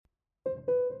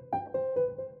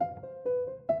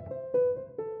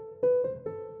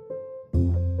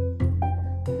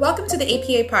Welcome to the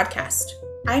APA podcast.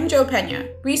 I'm Joe Pena,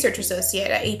 Research Associate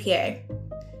at APA.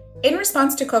 In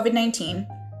response to COVID-19,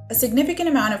 a significant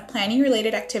amount of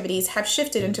planning-related activities have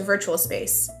shifted into virtual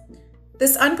space.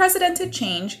 This unprecedented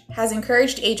change has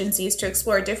encouraged agencies to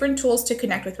explore different tools to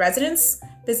connect with residents,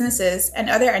 businesses, and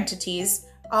other entities,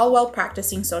 all while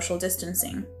practicing social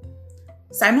distancing.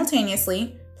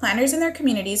 Simultaneously, planners in their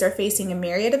communities are facing a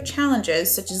myriad of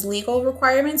challenges such as legal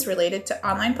requirements related to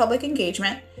online public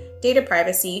engagement, data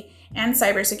privacy, and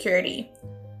cybersecurity,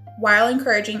 while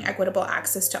encouraging equitable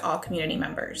access to all community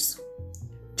members.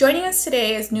 Joining us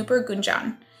today is Nupur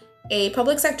Gunjan, a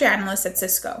public sector analyst at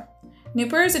Cisco.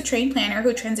 Nupur is a trained planner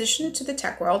who transitioned to the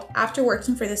tech world after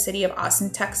working for the city of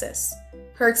Austin, Texas.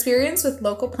 Her experience with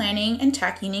local planning and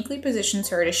tech uniquely positions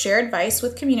her to share advice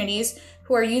with communities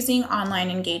who are using online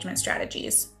engagement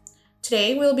strategies.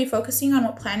 Today, we'll be focusing on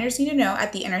what planners need to know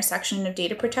at the intersection of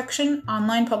data protection,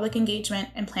 online public engagement,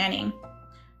 and planning.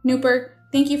 Nupur,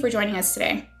 thank you for joining us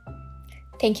today.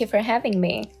 Thank you for having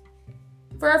me.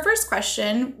 For our first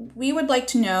question, we would like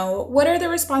to know, what are the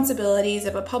responsibilities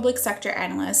of a public sector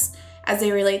analyst as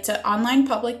they relate to online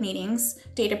public meetings,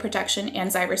 data protection,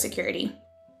 and cybersecurity?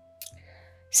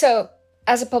 So,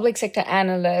 as a public sector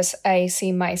analyst, I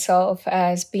see myself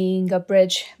as being a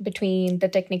bridge between the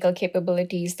technical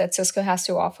capabilities that Cisco has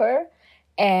to offer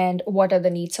and what are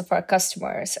the needs of our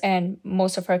customers. And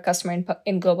most of our customers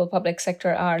in global public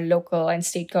sector are local and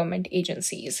state government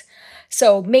agencies.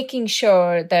 So making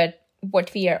sure that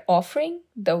what we are offering,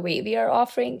 the way we are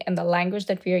offering, and the language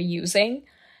that we are using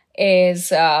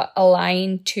is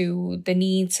aligned to the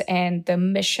needs and the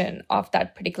mission of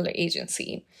that particular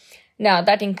agency. Now,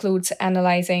 that includes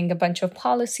analyzing a bunch of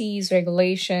policies,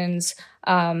 regulations,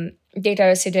 data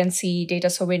residency, data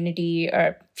sovereignty,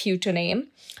 or few to name,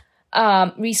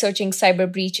 researching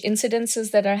cyber breach incidences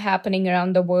that are happening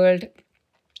around the world,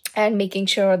 and making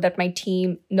sure that my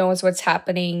team knows what's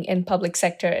happening in public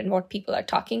sector and what people are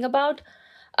talking about.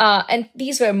 And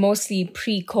these were mostly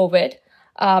pre-COVID.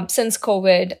 Since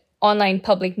COVID, online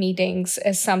public meetings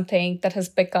is something that has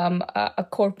become a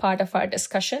core part of our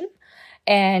discussion.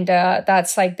 And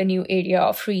that's like the new area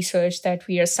of research that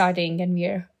we are starting, and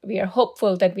we are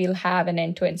hopeful that we'll have an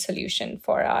end-to-end solution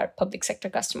for our public sector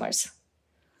customers.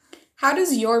 How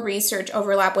does your research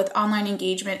overlap with online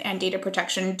engagement and data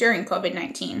protection during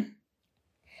COVID-19?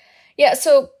 Yeah,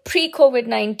 so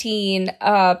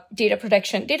pre-COVID-19,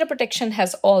 data protection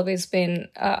has always been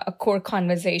a core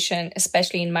conversation,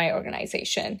 especially in my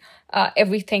organization.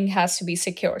 Everything has to be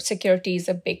secure. Security is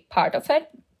a big part of it.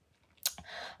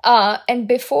 And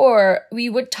before, we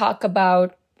would talk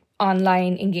about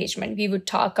online engagement. We would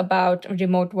talk about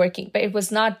remote working, but it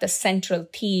was not the central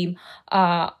theme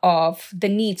of the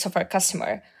needs of our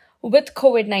customer. With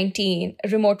COVID-19,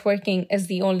 remote working is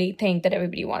the only thing that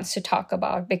everybody wants to talk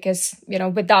about because,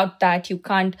 without that, you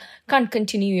can't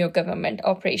continue your government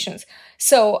operations.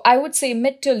 So I would say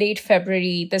mid to late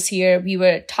February this year, we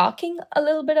were talking a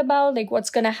little bit about what's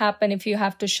going to happen if you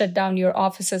have to shut down your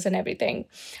offices and everything.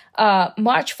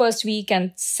 March first week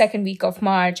and second week of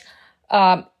March,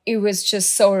 it was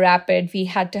just so rapid. We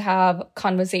had to have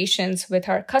conversations with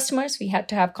our customers. We had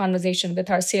to have conversations with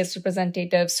our sales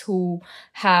representatives who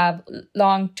have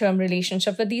long-term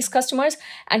relationship with these customers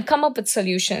and come up with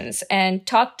solutions and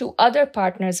talk to other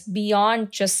partners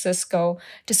beyond just Cisco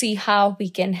to see how we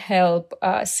can help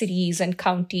cities and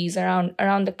counties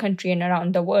around the country and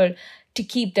around the world to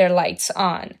keep their lights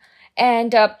on.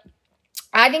 And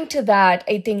adding to that,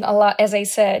 I think as I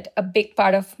said, a big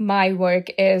part of my work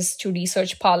is to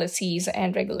research policies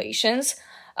and regulations.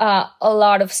 A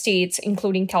lot of states,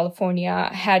 including California,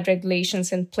 had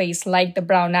regulations in place like the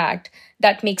Brown Act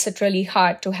that makes it really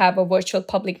hard to have a virtual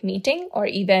public meeting or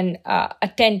even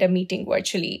attend a meeting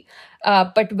virtually.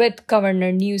 But with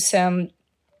Governor Newsom,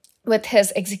 with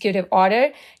his executive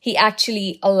order, he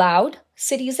actually allowed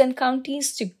cities and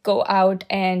counties to go out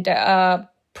and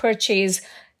purchase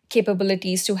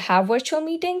capabilities to have virtual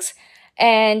meetings.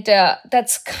 And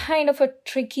that's kind of a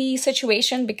tricky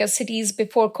situation because cities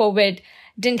before COVID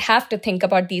didn't have to think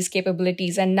about these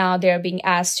capabilities. And now they're being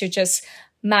asked to just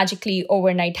magically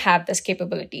overnight have this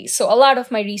capability. So a lot of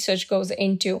my research goes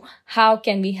into how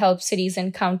can we help cities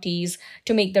and counties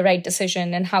to make the right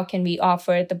decision and how can we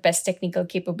offer the best technical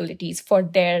capabilities for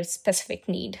their specific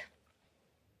need.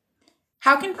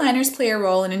 How can planners play a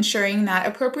role in ensuring that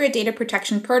appropriate data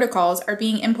protection protocols are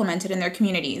being implemented in their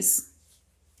communities?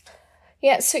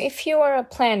 Yeah, so if you are a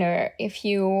planner, if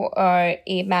you are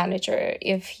a manager,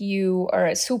 if you are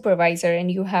a supervisor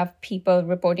and you have people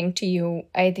reporting to you,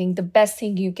 I think the best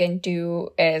thing you can do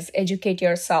is educate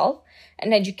yourself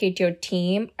and educate your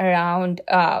team around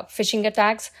phishing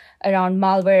attacks, around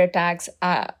malware attacks,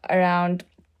 around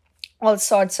all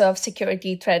sorts of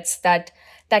security threats that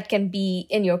can be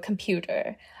in your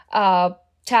computer.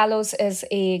 Talos is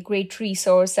a great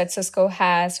resource that Cisco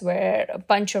has where a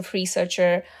bunch of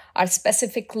researchers are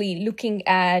specifically looking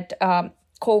at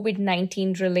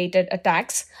COVID-19 related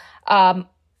attacks.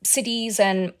 Cities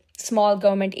and small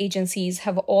government agencies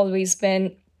have always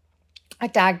been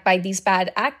attacked by these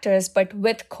bad actors, but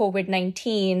with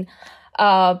COVID-19,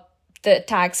 the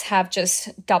attacks have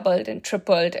just doubled and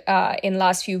tripled in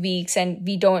last few weeks, and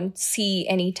we don't see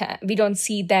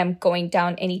them going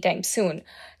down anytime soon.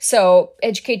 So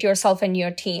educate yourself and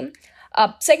your team.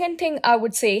 Second thing, I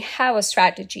would say, have a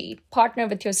strategy. Partner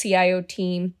with your CIO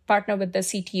team, partner with the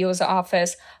CTO's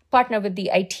office, partner with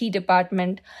the IT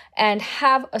department, and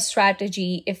have a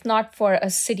strategy, if not for a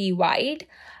citywide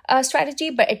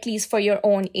strategy, but at least for your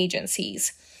own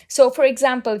agencies. So, for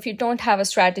example, if you don't have a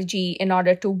strategy in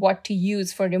order to what to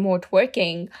use for remote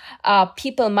working,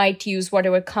 people might use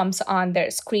whatever comes on their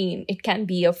screen. It can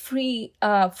be a free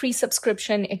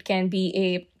subscription. It can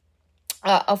be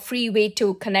a free way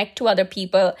to connect to other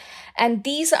people. And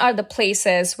these are the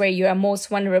places where you are most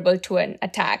vulnerable to an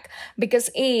attack because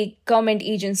government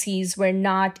agencies were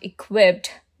not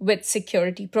equipped with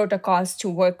security protocols to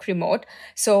work remote.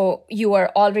 So you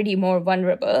are already more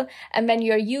vulnerable. And when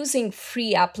you're using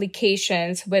free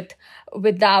applications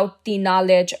without the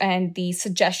knowledge and the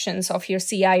suggestions of your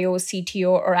CIO,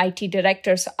 CTO, or IT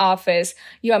director's office,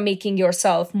 you are making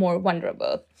yourself more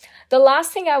vulnerable. The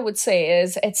last thing I would say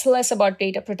is it's less about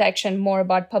data protection, more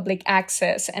about public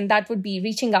access, and that would be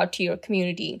reaching out to your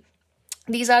community.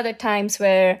 These are the times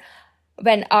when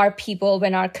our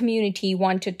community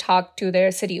want to talk to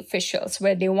their city officials,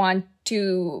 where they want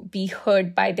to be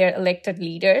heard by their elected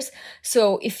leaders.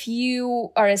 So if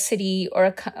you are a city or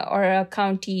a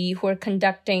county who are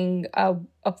conducting a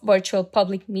virtual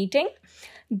public meeting,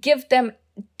 give them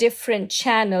different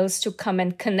channels to come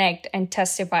and connect and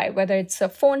testify, whether it's a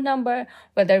phone number,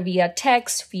 whether via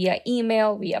text, via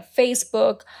email, via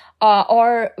Facebook,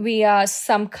 or via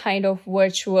some kind of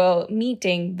virtual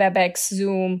meeting, WebEx,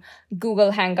 Zoom,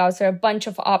 Google Hangouts. There are a bunch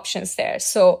of options there.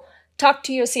 So talk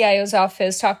to your CIO's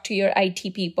office, talk to your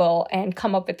IT people, and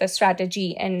come up with a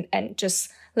strategy and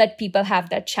just let people have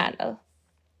that channel.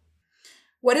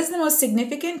 What is the most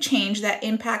significant change that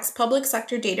impacts public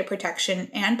sector data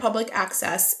protection and public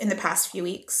access in the past few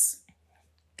weeks?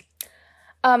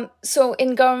 So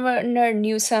in Governor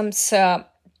Newsom's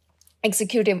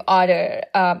executive order,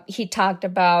 he talked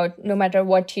about no matter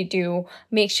what you do,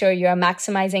 make sure you're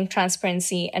maximizing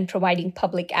transparency and providing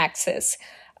public access.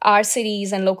 Our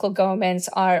cities and local governments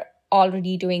are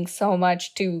already doing so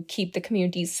much to keep the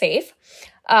communities safe.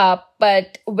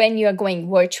 But when you are going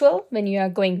virtual, when you are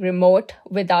going remote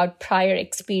without prior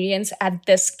experience at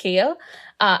this scale,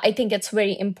 I think it's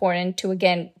very important to,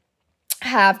 again,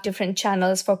 have different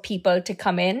channels for people to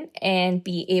come in and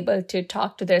be able to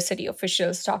talk to their city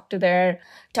officials, talk to their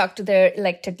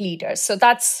elected leaders. So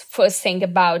that's first thing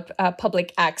about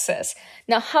public access.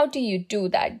 Now, how do you do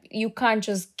that? You can't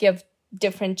just give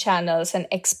different channels and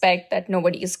expect that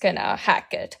nobody is gonna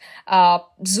hack it.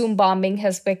 Zoom bombing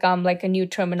has become like a new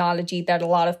terminology that a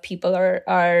lot of people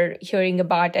are hearing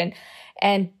about,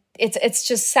 and it's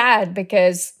just sad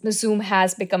because Zoom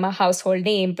has become a household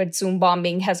name, but Zoom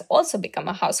bombing has also become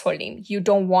a household name. You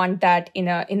don't want that in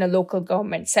a local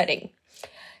government setting.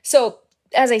 So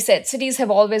as I said, cities have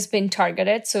always been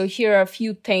targeted. So here are a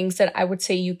few things that I would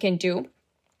say you can do.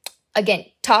 Again,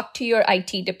 talk to your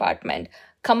IT department.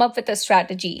 Come up with a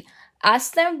strategy.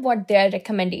 Ask them what their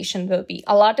recommendation will be.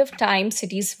 A lot of times,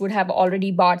 cities would have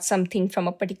already bought something from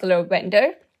a particular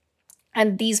vendor,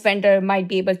 and these vendor might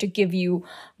be able to give you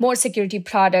more security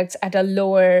products at a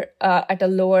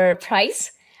lower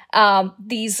price.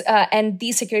 These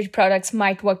security products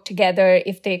might work together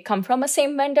if they come from a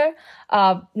same vendor.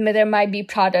 There might be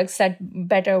products that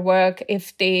better work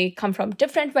if they come from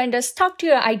different vendors. Talk to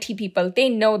your IT people. They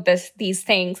know these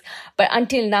things, but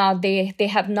until now, they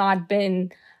have not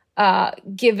been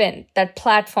given that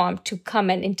platform to come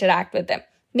and interact with them.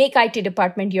 Make IT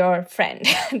department your friend.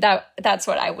 That's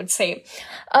what I would say.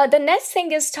 The next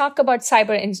thing is talk about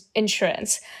cyber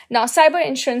insurance. Now, cyber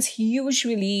insurance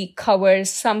usually covers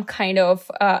some kind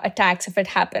of attacks if it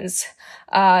happens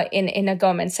in a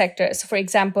government sector. So, for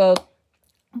example,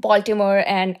 Baltimore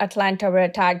and Atlanta were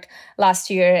attacked last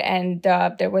year, and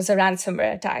there was a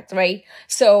ransomware attack, right?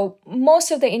 So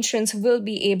most of the insurance will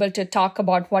be able to talk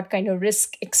about what kind of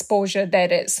risk exposure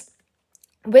there is.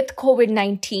 With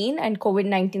COVID-19 and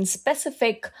COVID-19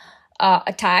 specific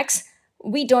attacks,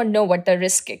 we don't know what the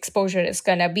risk exposure is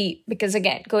going to be. Because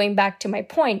again, going back to my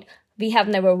point, we have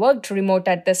never worked remote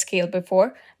at this scale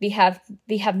before. We have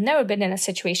never been in a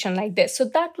situation like this. So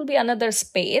that will be another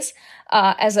space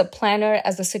as a planner,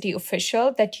 as a city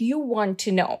official, that you want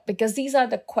to know, because these are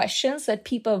the questions that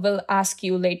people will ask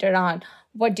you later on.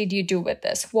 What did you do with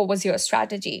this? What was your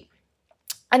strategy?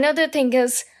 Another thing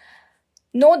is,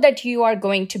 know that you are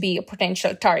going to be a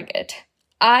potential target.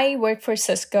 I work for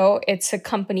Cisco. It's a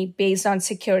company based on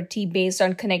security, based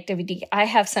on connectivity. I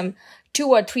have some 2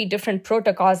 or 3 different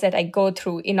protocols that I go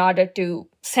through in order to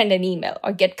send an email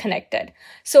or get connected.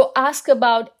 So ask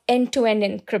about end-to-end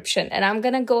encryption. And I'm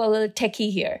going to go a little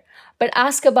techie here, but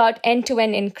ask about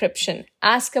end-to-end encryption.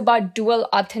 Ask about dual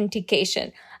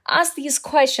authentication. Ask these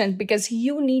questions because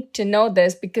you need to know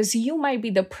this, because you might be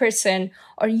the person,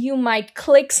 or you might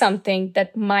click something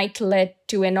that might lead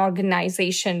to an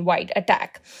organization-wide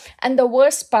attack. And the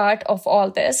worst part of all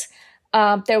this,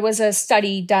 there was a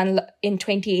study done in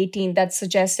 2018 that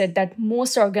suggested that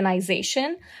most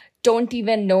organizations don't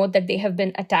even know that they have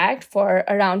been attacked for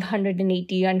around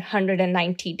 180 and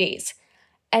 190 days.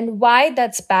 And why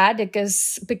that's bad?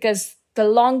 Because the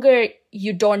longer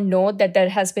you don't know that there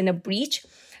has been a breach,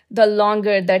 the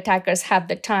longer the attackers have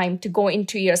the time to go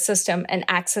into your system and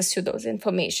access to those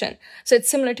information. So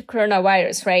it's similar to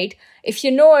coronavirus, right? If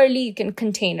you know early, you can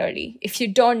contain early. If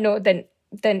you don't know, then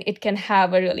it can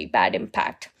have a really bad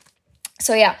impact.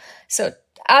 So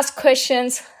ask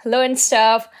questions, learn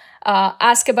stuff,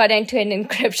 ask about end-to-end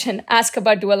encryption, ask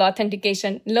about dual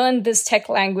authentication, learn this tech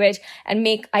language, and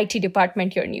make IT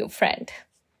department your new friend.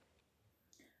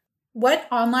 What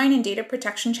online and data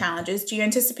protection challenges do you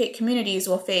anticipate communities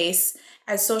will face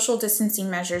as social distancing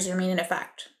measures remain in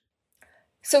effect?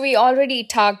 So we already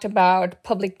talked about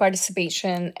public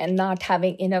participation and not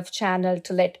having enough channel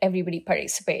to let everybody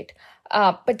participate.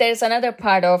 But there's another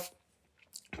part of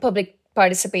public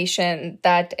participation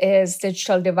that is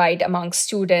digital divide among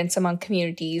students, among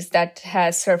communities, that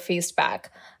has surfaced back.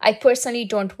 I personally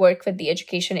don't work with the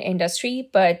education industry,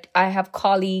 but I have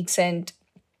colleagues and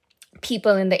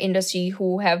people in the industry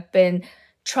who have been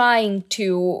trying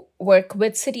to work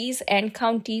with cities and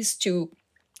counties to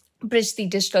bridge the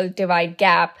digital divide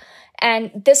gap. And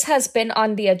this has been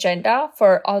on the agenda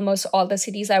for almost all the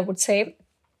cities, I would say.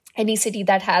 Any city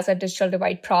that has a digital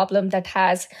divide problem, that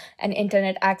has an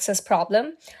internet access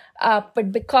problem.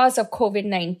 But because of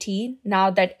COVID-19, now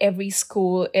that every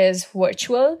school is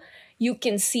virtual, you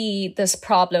can see this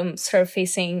problem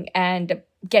surfacing and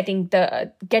getting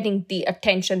the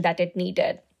attention that it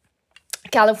needed.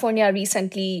 California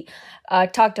recently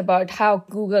talked about how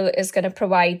Google is going to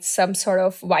provide some sort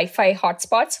of Wi-Fi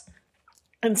hotspots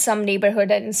in some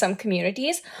neighborhood and in some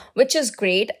communities, which is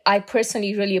great. I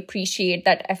personally really appreciate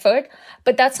that effort,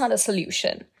 but that's not a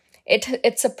solution.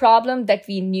 It's a problem that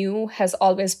we knew has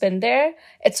always been there.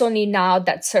 It's only now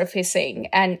that's surfacing.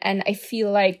 And I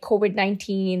feel like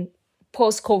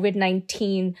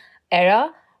post-COVID-19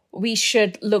 era, we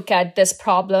should look at this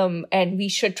problem and we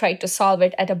should try to solve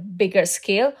it at a bigger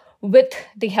scale with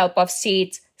the help of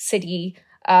states, city,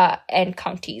 and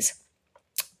counties.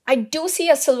 I do see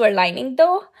a silver lining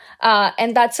though,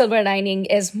 and that silver lining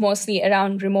is mostly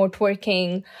around remote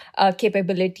working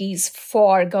capabilities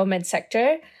for government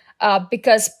sector.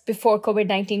 Because before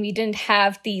COVID-19, we didn't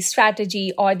have the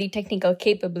strategy or the technical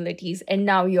capabilities, and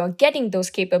now you're getting those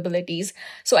capabilities.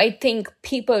 So I think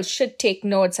people should take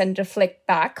notes and reflect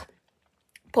back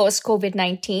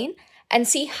post-COVID-19 and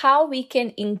see how we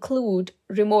can include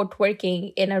remote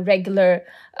working in a regular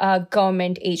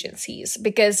government agencies.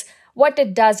 Because what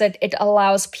it does, it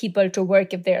allows people to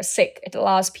work if they're sick. It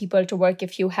allows people to work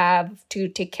if you have to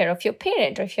take care of your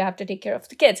parent or if you have to take care of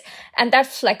the kids. And that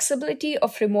flexibility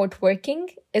of remote working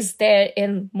is there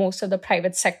in most of the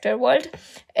private sector world.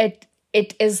 It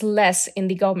is less in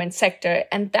the government sector.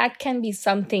 And that can be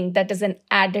something that is an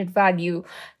added value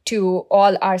to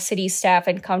all our city staff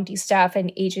and county staff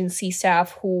and agency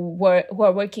staff who are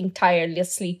working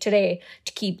tirelessly today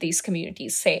to keep these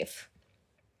communities safe.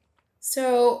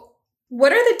 So,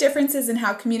 what are the differences in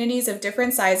how communities of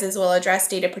different sizes will address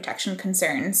data protection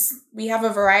concerns? We have a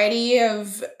variety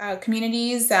of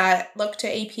communities that look to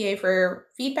APA for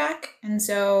feedback, and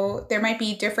so there might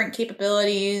be different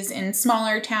capabilities in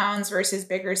smaller towns versus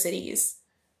bigger cities.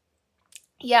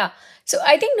 Yeah, so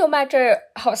I think no matter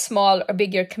how small or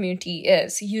big your community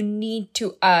is, you need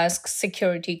to ask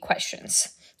security questions.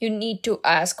 you need to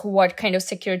ask, what kind of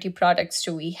security products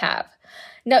do we have?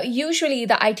 Now, usually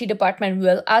the IT department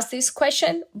will ask this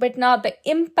question, but now the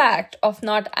impact of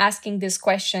not asking these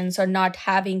questions or not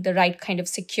having the right kind of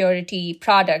security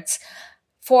products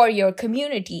for your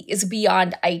community is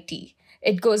beyond IT.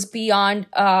 It goes beyond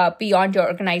your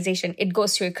organization. It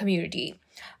goes to your community.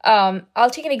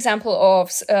 I'll take an example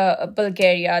of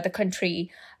Bulgaria, the country.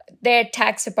 Their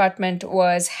tax department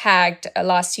was hacked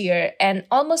last year, and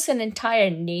almost an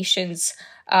entire nation's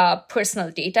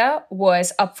personal data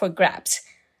was up for grabs.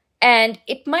 And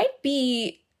it might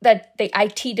be that the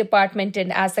IT department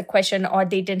didn't ask the question, or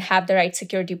they didn't have the right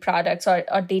security products, or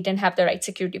they didn't have the right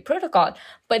security protocol.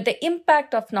 But the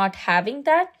impact of not having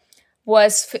that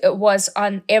was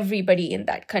on everybody in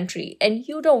that country. And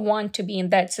you don't want to be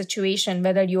in that situation,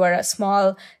 whether you are a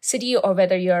small city or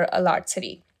whether you're a large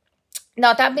city.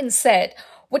 Now, that being said,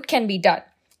 what can be done?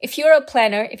 If you're a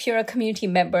planner, if you're a community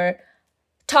member,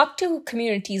 talk to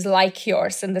communities like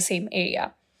yours in the same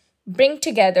area. Bring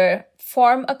together,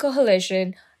 form a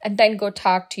coalition, and then go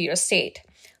talk to your state.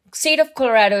 State of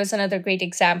Colorado is another great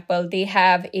example. They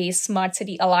have a Smart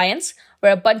City Alliance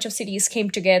where a bunch of cities came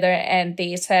together and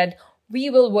they said, we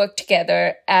will work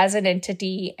together as an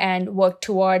entity and work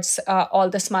towards all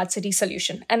the smart city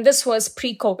solution. And this was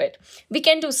pre-COVID. We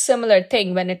can do similar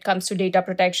thing when it comes to data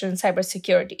protection and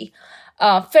cybersecurity.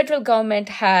 Federal government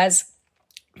has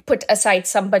put aside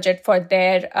some budget for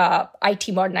their IT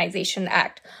Modernization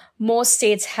Act. Most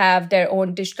states have their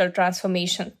own digital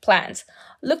transformation plans.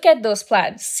 Look at those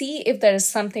plans. See if there is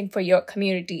something for your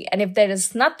community. And if there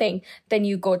is nothing, then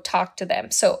you go talk to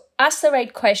them. So ask the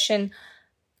right question,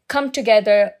 come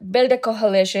together, build a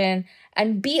coalition,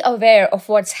 and be aware of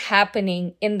what's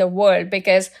happening in the world,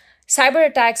 because cyber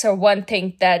attacks are one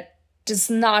thing that does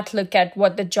not look at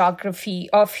what the geography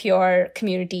of your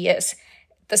community is.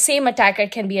 The same attacker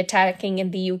can be attacking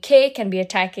in the UK, can be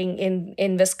attacking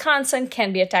in Wisconsin,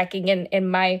 can be attacking in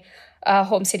my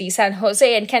home city, San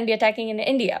Jose, and can be attacking in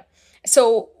India.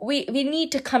 So we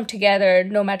need to come together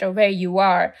no matter where you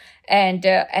are and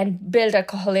build a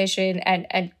coalition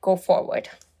and go forward.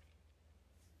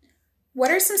 What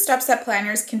are some steps that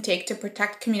planners can take to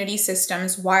protect community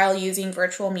systems while using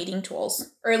virtual meeting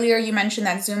tools? Earlier, you mentioned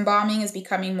that Zoom bombing is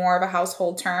becoming more of a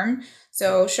household term.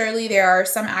 So surely there are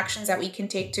some actions that we can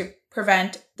take to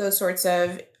prevent those sorts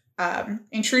of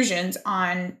intrusions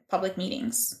on public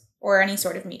meetings or any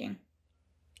sort of meeting.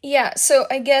 Yeah, so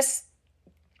I guess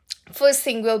first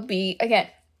thing will be, again,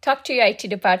 talk to your IT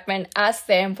department, ask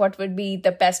them what would be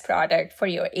the best product for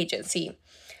your agency.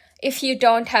 If you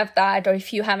don't have that, or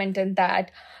if you haven't done that,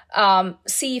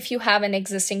 see if you have an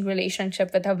existing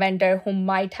relationship with a vendor who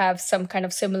might have some kind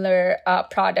of similar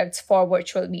products for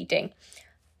virtual meeting.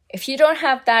 If you don't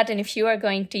have that, and if you are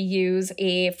going to use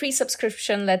a free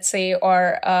subscription, let's say,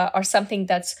 or something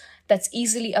that's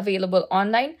easily available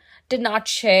online, do not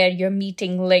share your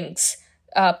meeting links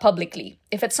publicly.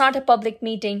 If it's not a public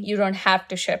meeting, you don't have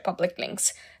to share public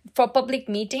links. For public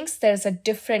meetings, there's a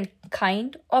different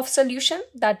kind of solution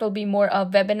that will be more a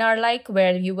webinar-like,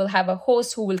 where you will have a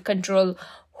host who will control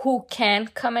who can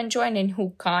come and join and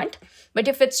who can't. But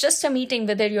if it's just a meeting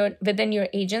within your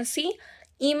agency,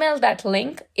 email that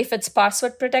link. If it's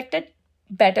password protected,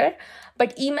 better.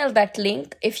 But email that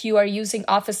link if you are using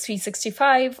Office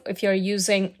 365, if you're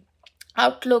using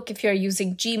Outlook, if you're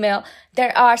using Gmail,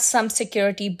 there are some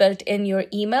security built in your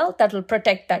email that will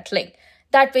protect that link.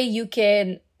 That way you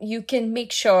can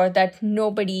make sure that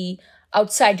nobody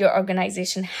outside your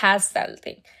organization has that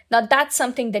link. Now, that's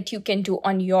something that you can do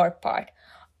on your part.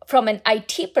 From an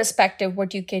IT perspective,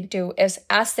 what you can do is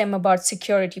ask them about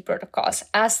security protocols.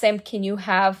 Ask them, can you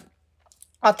have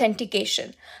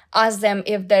authentication? Ask them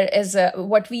if there is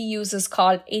what we use is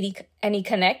called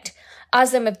AnyConnect.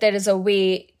 Ask them if there is a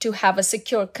way to have a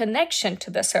secure connection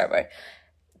to the server.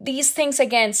 These things,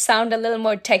 again, sound a little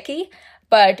more techy,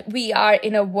 but we are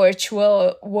in a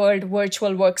virtual world,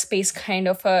 virtual workspace kind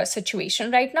of a situation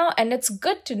right now. And it's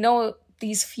good to know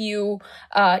these few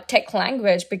tech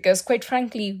language, because quite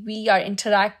frankly, we are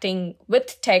interacting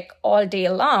with tech all day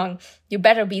long. You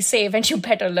better be safe and you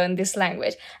better learn this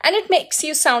language. And it makes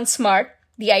you sound smart.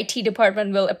 The IT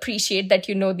department will appreciate that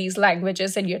you know these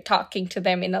languages and you're talking to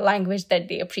them in a language that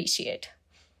they appreciate.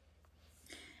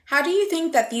 How do you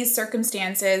think that these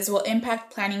circumstances will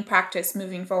impact planning practice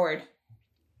moving forward?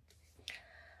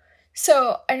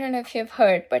 So I don't know if you've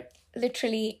heard, but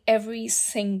literally every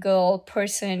single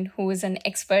person who is an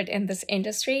expert in this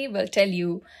industry will tell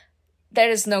you there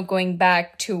is no going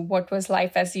back to what was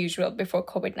life as usual before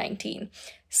COVID-19.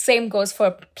 Same goes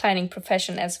for planning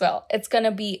profession as well. It's going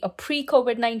to be a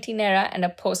pre-COVID-19 era and a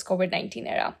post-COVID-19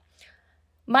 era.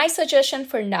 My suggestion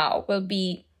for now will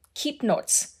be keep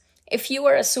notes. If you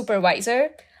are a supervisor,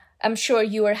 I'm sure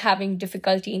you are having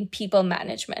difficulty in people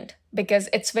management because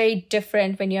it's very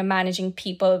different when you're managing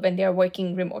people when they're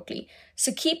working remotely.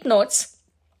 So keep notes,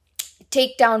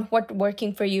 take down what's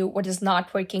working for you, what is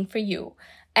not working for you.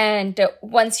 And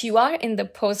once you are in the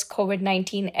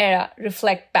post-COVID-19 era,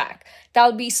 reflect back.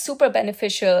 That'll be super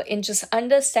beneficial in just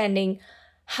understanding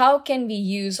how can we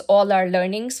use all our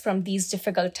learnings from these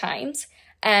difficult times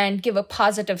and give a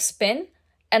positive spin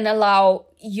and allow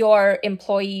your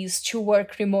employees to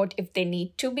work remote if they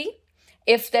need to be.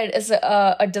 If there is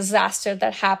a disaster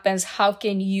that happens, how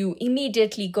can you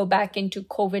immediately go back into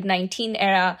COVID-19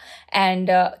 era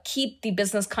and keep the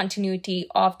business continuity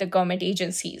of the government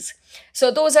agencies?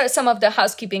 So those are some of the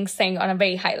housekeeping things on a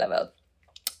very high level.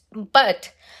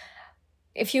 But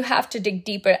if you have to dig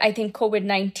deeper, I think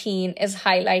COVID-19 is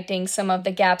highlighting some of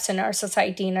the gaps in our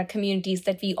society, in our communities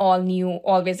that we all knew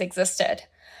always existed.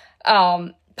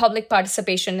 Public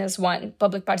participation is one.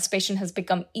 Public participation has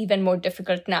become even more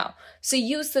difficult now. So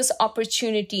use this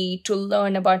opportunity to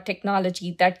learn about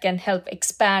technology that can help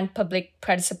expand public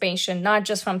participation, not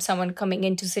just from someone coming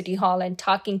into City Hall and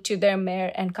talking to their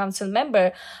mayor and council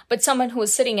member, but someone who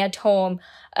is sitting at home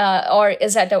or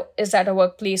is at a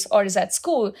workplace or is at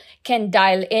school can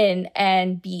dial in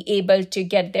and be able to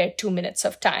get their 2 minutes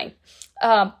of time.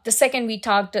 The second, we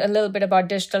talked a little bit about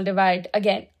digital divide.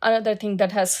 Again, another thing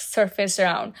that has surfaced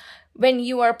around. When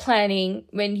you are planning,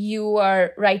 when you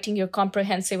are writing your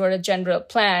comprehensive or a general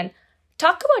plan,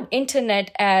 talk about internet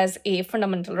as a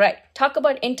fundamental right. Talk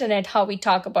about internet how we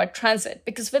talk about transit.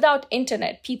 Because without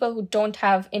internet, people who don't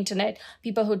have internet,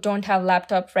 people who don't have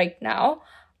laptop right now,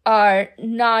 are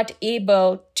not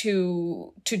able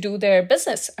to do their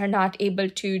business, are not able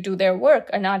to do their work,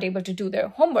 are not able to do their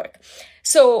homework.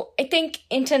 So I think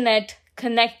internet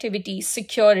connectivity,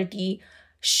 security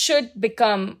should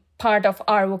become part of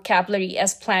our vocabulary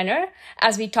as planner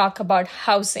as we talk about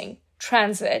housing,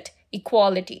 transit,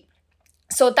 equality.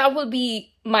 So that will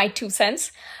be my 2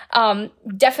 cents.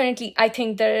 Definitely, I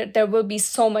think there will be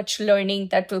so much learning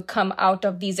that will come out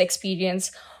of these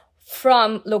experiences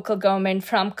from local government,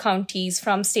 from counties,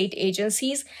 from state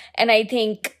agencies. And I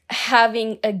think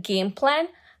having a game plan,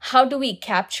 how do we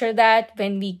capture that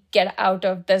when we get out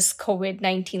of this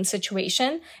COVID-19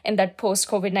 situation and that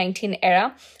post-COVID-19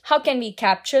 era? How can we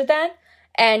capture that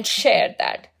and share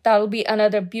that? That will be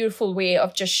another beautiful way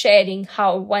of just sharing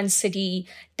how one city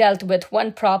dealt with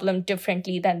one problem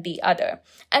differently than the other.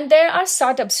 And there are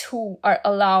startups who are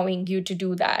allowing you to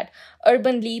do that.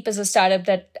 Urban Leap is a startup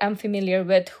that I'm familiar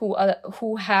with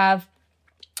who have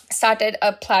started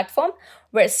a platform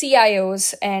where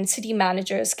CIOs and city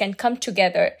managers can come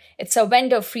together. It's a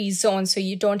vendor-free zone, so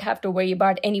you don't have to worry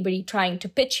about anybody trying to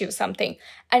pitch you something.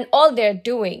 And all they're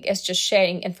doing is just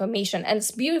sharing information. And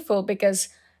it's beautiful because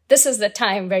this is the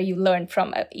time where you learn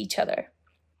from each other.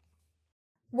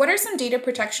 What are some data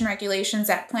protection regulations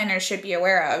that planners should be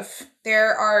aware of?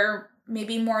 There are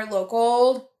maybe more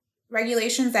local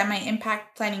regulations that might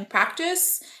impact planning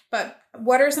practice, but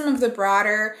what are some of the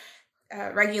broader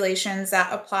regulations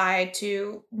that apply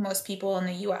to most people in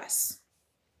the U.S.?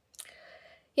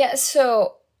 Yeah,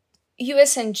 so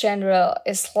U.S. in general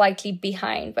is slightly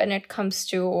behind when it comes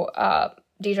to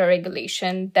data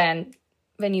regulation than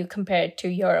when you compare it to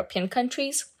European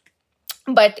countries.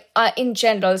 But in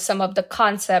general, some of the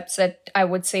concepts that I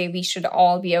would say we should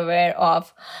all be aware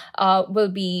of will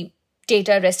be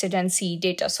data residency,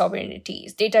 data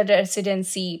sovereignties. Data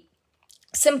residency,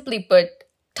 simply put,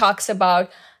 talks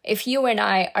about if you and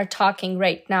I are talking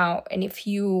right now, and if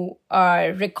you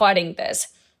are recording this,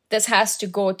 this has to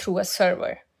go through a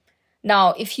server.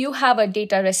 Now, if you have a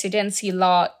data residency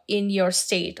law in your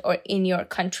state or in your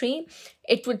country,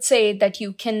 it would say that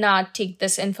you cannot take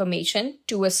this information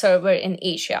to a server in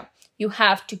Asia. You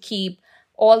have to keep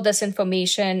all this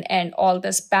information and all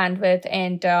this bandwidth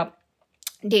and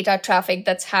data traffic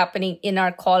that's happening in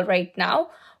our call right now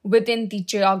within the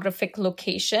geographic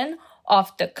location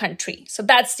of the country. So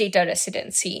that's data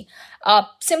residency.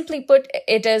 Simply put,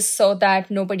 it is so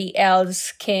that nobody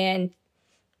else can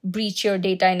breach your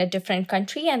data in a different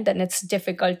country, and then it's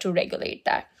difficult to regulate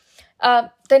that.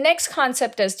 The next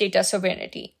concept is data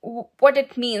sovereignty. What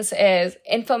it means is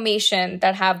information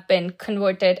that have been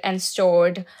converted and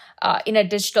stored in a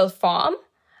digital form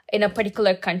in a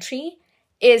particular country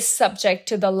is subject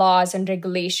to the laws and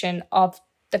regulation of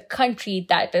the country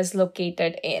that is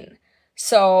located in.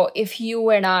 So if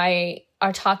you and I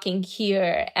are talking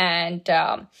here and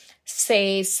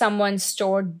say someone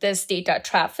stored this data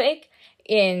traffic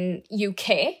in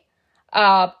UK,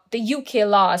 the UK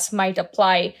laws might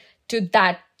apply to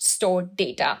that stored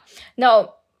data.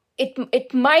 Now,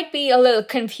 it might be a little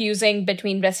confusing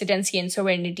between residency and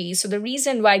sovereignty. So the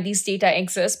reason why these data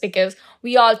exist, because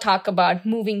we all talk about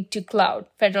moving to cloud.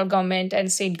 Federal government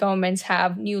and state governments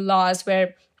have new laws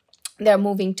where they're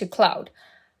moving to cloud.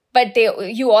 But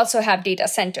you also have data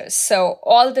centers. So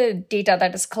all the data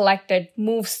that is collected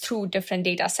moves through different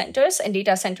data centers, and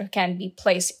data center can be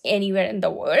placed anywhere in the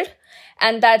world.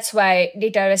 And that's why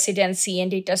data residency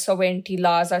and data sovereignty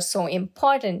laws are so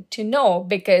important to know,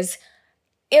 because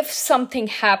if something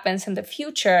happens in the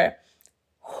future,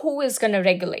 who is going to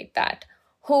regulate that?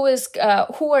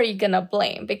 Who are you going to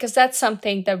blame? Because that's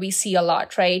something that we see a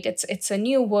lot, right? It's a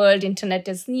new world. Internet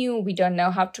is new. We don't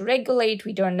know how to regulate.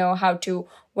 We don't know how to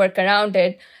work around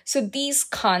it. So these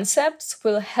concepts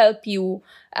will help you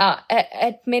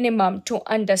at minimum to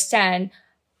understand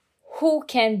who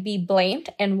can be blamed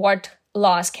and what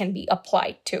laws can be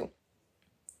applied to.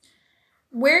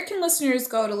 Where can listeners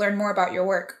go to learn more about your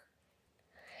work?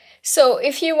 So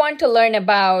if you want to learn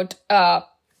about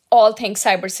all things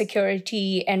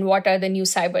cybersecurity and what are the new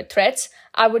cyber threats,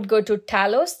 I would go to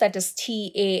Talos, that is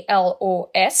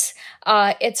TALOS.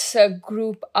 It's a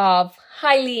group of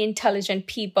highly intelligent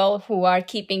people who are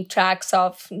keeping tracks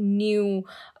of new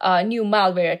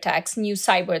malware attacks, new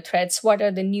cyber threats. What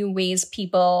are the new ways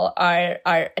people are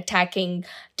attacking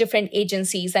different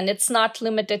agencies? And it's not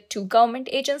limited to government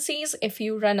agencies. If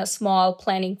you run a small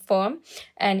planning firm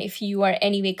and if you are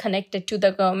anyway connected to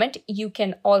the government, you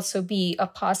can also be at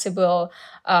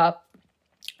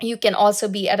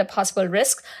a possible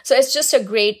risk. So it's just a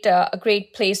great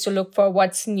place to look for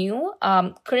what's new.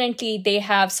 Currently, they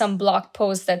have some blog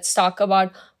posts that talk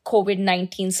about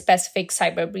COVID-19 specific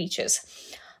cyber breaches.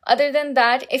 Other than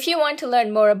that, if you want to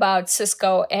learn more about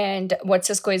Cisco and what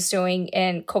Cisco is doing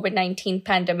in COVID-19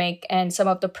 pandemic and some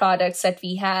of the products that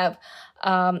we have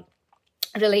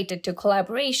related to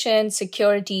collaboration,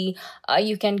 security,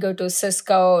 you can go to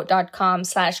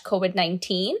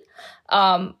cisco.com/COVID-19.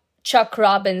 Chuck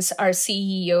Robbins, our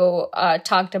CEO,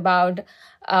 talked about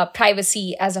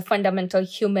privacy as a fundamental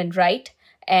human right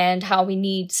and how we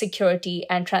need security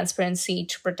and transparency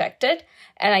to protect it.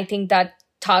 And I think that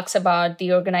talks about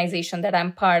the organization that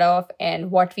I'm part of and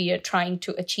what we are trying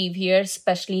to achieve here,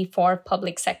 especially for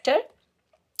public sector.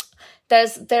 There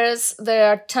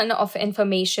are a ton of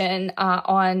information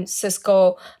on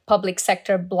Cisco public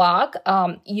sector blog.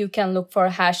 You can look for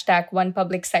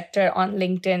 #OnePublicSector on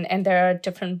LinkedIn, and there are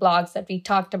different blogs that we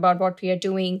talked about what we are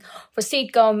doing for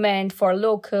state government, for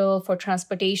local, for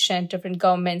transportation, different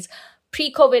governments,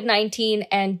 pre-COVID-19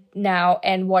 and now,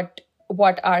 and what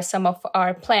are some of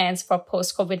our plans for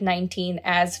post-COVID-19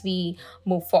 as we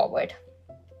move forward.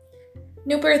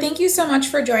 Nupur, thank you so much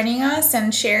for joining us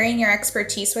and sharing your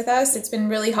expertise with us. It's been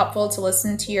really helpful to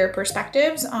listen to your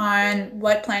perspectives on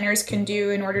what planners can do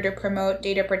in order to promote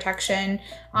data protection,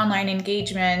 online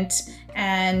engagement,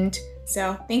 and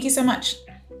so thank you so much.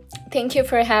 Thank you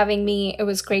for having me. It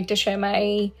was great to share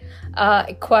my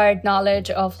acquired knowledge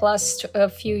of last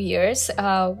few years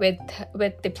with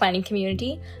the planning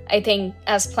community. I think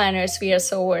as planners, we are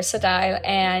so versatile,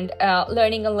 and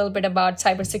learning a little bit about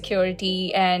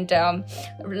cybersecurity and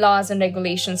laws and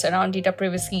regulations around data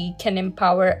privacy can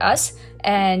empower us,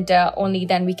 and only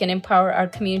then we can empower our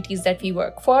communities that we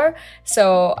work for.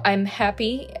 So I'm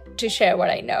happy to share what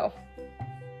I know.